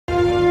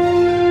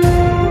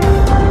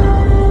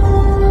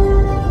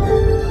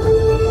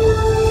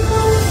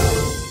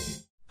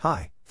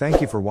Thank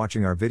you for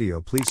watching our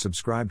video. Please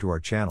subscribe to our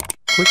channel.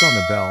 Click on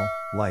the bell,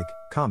 like,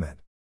 comment.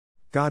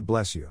 God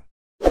bless you.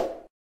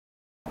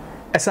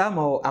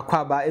 Esamo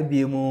akwaba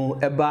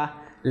ebiemu eba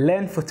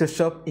learn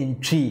Photoshop in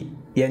tree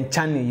yen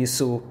channel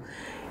yiso.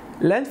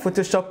 Learn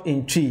Photoshop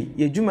in tree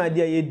ye dwumade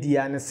ye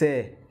dia ne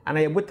se ana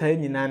ye botaye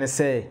nyina ne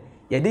se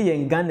ye de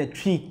yen Ghana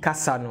tree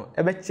kasa no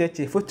ebe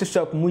cheche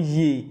Photoshop mu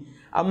yie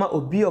ama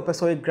obi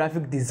opeso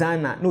graphic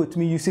designer na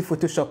otumi use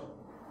Photoshop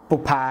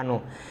popa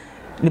no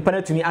nipa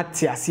na tumi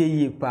ate ase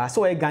yie pa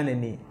so we Ghana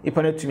ni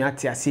nipa na tumi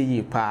ate ase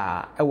yie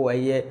pa ewo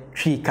ye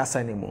tree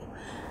kasa ne mu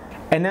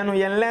ene no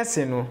yen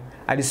lesson no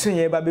adesun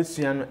ye ba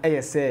besua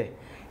no se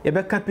ye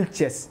beka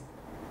pictures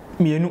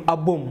mienu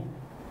abom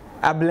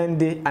a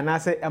blende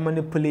anase a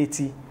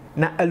manipulate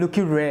na a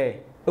looky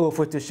rare ewo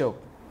Photoshop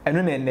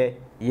eno na ene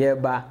ye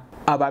ba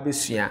aba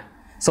besua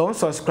so on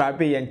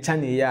subscribe yen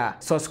channel ya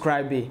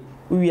subscribe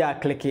we are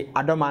click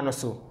adoma no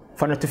so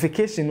for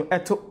notification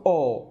eto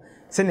all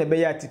se ne be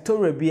ya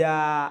tutorial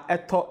bia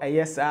eto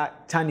eyesa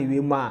channel we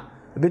ma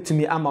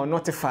betumi ama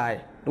notify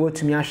na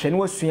watumi ahwe na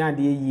wasua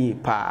de yie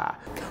pa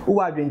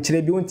wo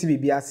adwenkyere bi wonti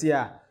bibia ase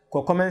a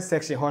ko comment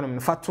section honom no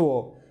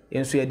fato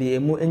enso ye de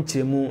emu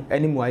enkyeremu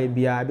animu aye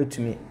bia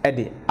betumi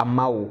ede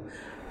amawo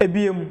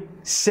ebiem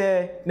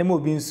share na mo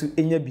bi nso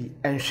enya bi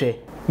enhwe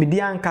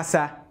media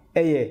ankasa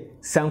eye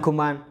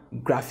Sankoman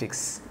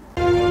graphics.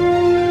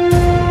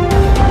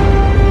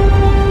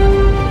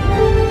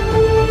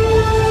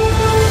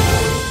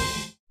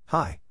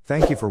 Hi,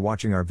 thank you for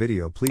watching our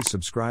video. Please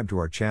subscribe to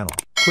our channel.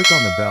 Click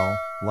on the bell,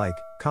 like,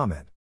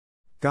 comment.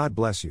 God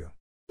bless you.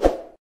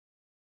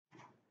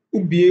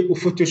 Ubie u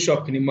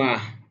Photoshop ni ma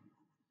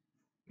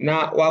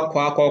na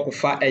wakwa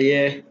kufa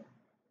eye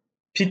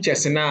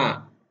pictures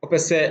na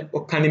opese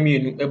okanemi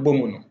nu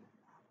ebomu no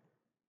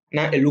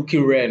na eluki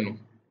rare no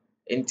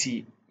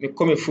enti me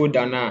come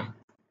folder na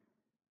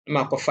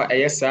ma kofa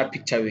eye sa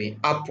picture we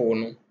apple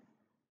no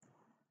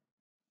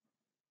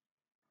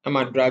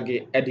ama drag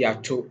e de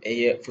ato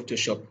eye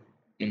Photoshop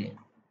no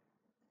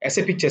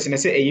ese pictures na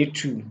se eye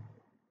 2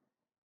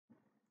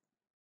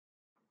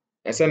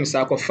 ese me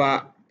sa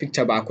kofa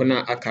picture ba ko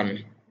na aka no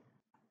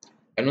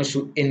eno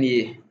so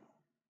enie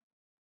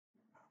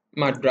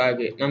ma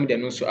drag na me de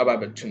no so aba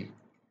betum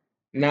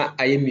na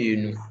aye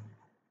mienu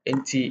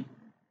enti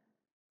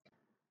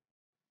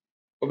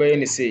obeye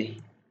ne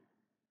sei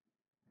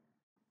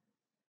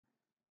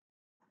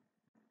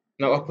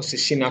na wa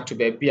position ato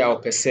be bia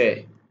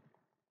opese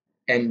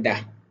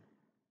enda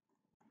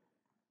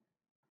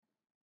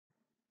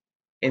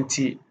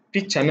enti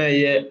picture na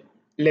ye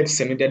lips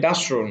no de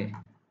dashroom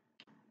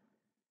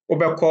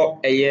obekọ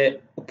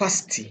eye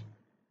opacity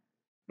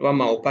no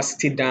ma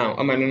opacity down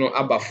ama no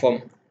aba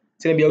form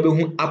se bia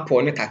obehu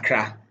apple ne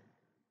kakra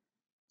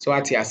so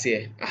ati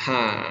ase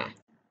aha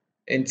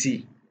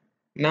enti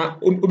na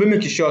obe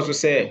make sure so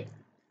say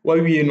wa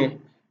wie no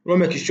we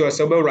make sure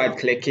say obe right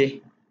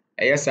click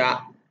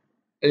sa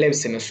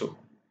lips no so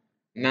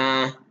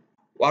na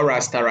wa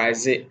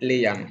rasterize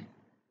layer no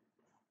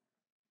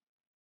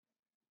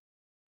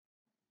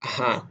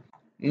aha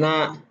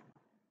na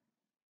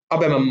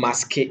obe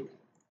mask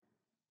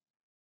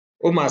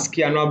o mask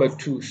ya no aba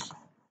tools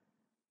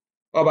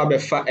oba be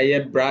fa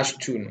brush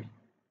tool no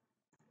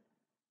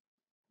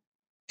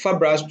fa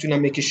brush tool na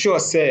make sure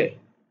say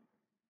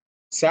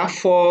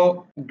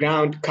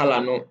foreground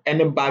color no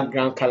any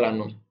background color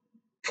no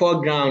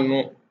foreground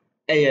no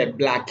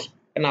black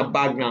and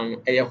background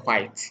no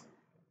white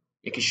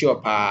make sure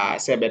pa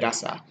say be that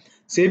sa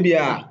say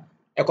bia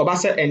ekoba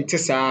say ente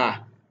sa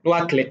no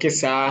wa click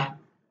sa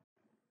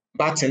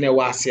button e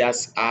wa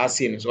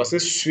as no so say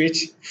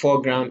switch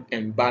foreground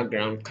and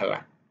background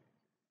color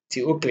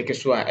ti o click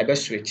so a ebe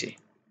switch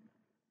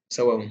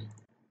so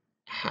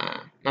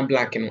na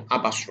black no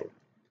abasro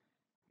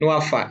no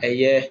afa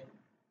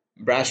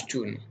brush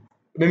tool no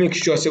we make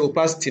sure say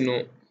opacity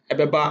no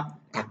ebeba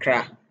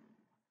kakra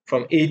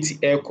from 80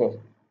 echo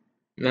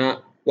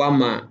na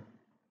wama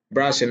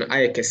brush no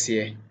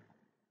ayekese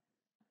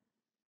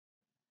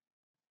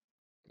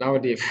now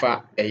they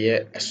fa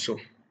so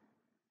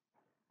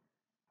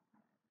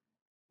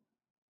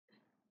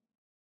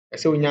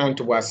ese unya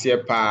nto wase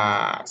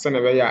pa se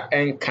na be ya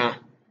enka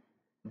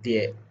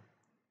de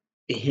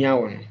ehia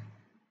won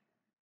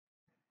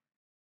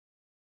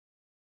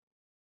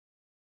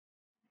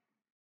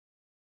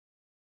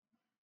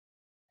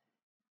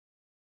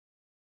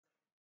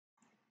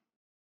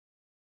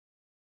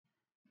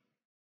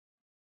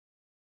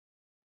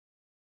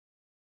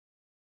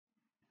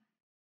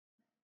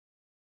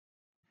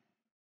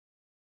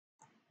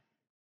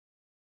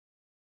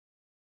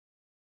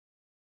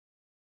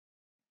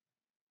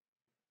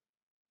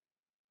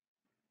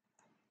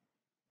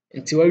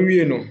nti wa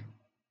wie no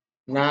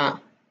na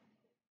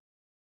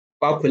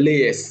wa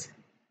layers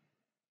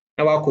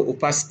na wa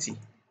opacity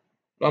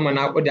no ma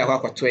na odi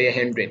akwato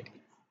 100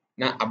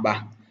 na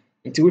aba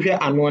nti wo hwe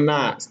ano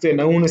na still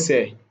na hunu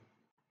se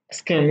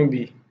scan no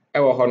bi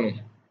ewo ho no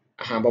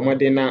aha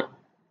bomode na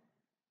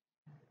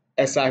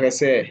esa hwe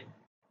se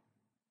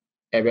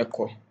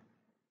ebeko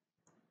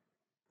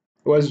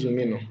wa zoom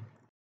no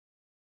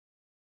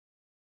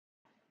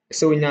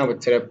So we now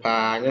with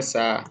pa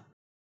nyasa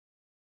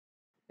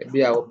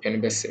ebi a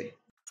open bese.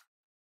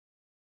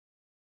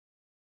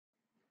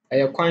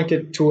 Aye kwan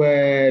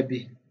ketewa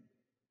bi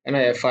na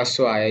ye fa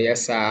so a ye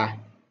sa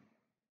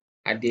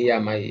ade ya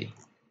maye.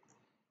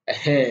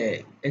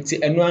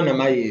 Enti enu ana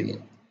maye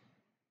no.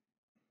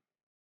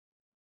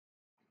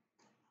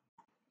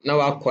 Na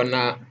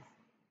wakona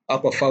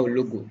akọfa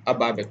logo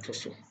aba abeto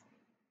so.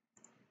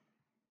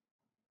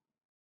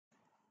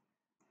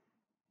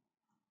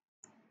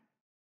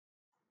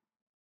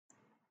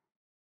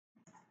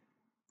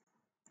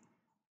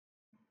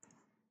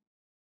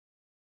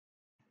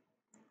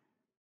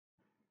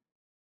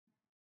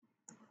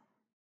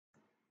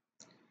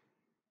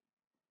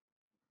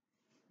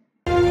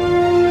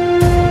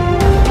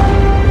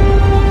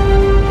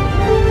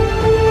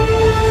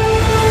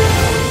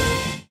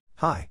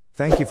 Hi,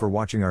 thank you for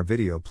watching our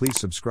video. Please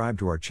subscribe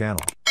to our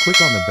channel,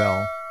 click on the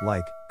bell,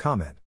 like,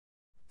 comment.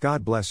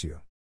 God bless you.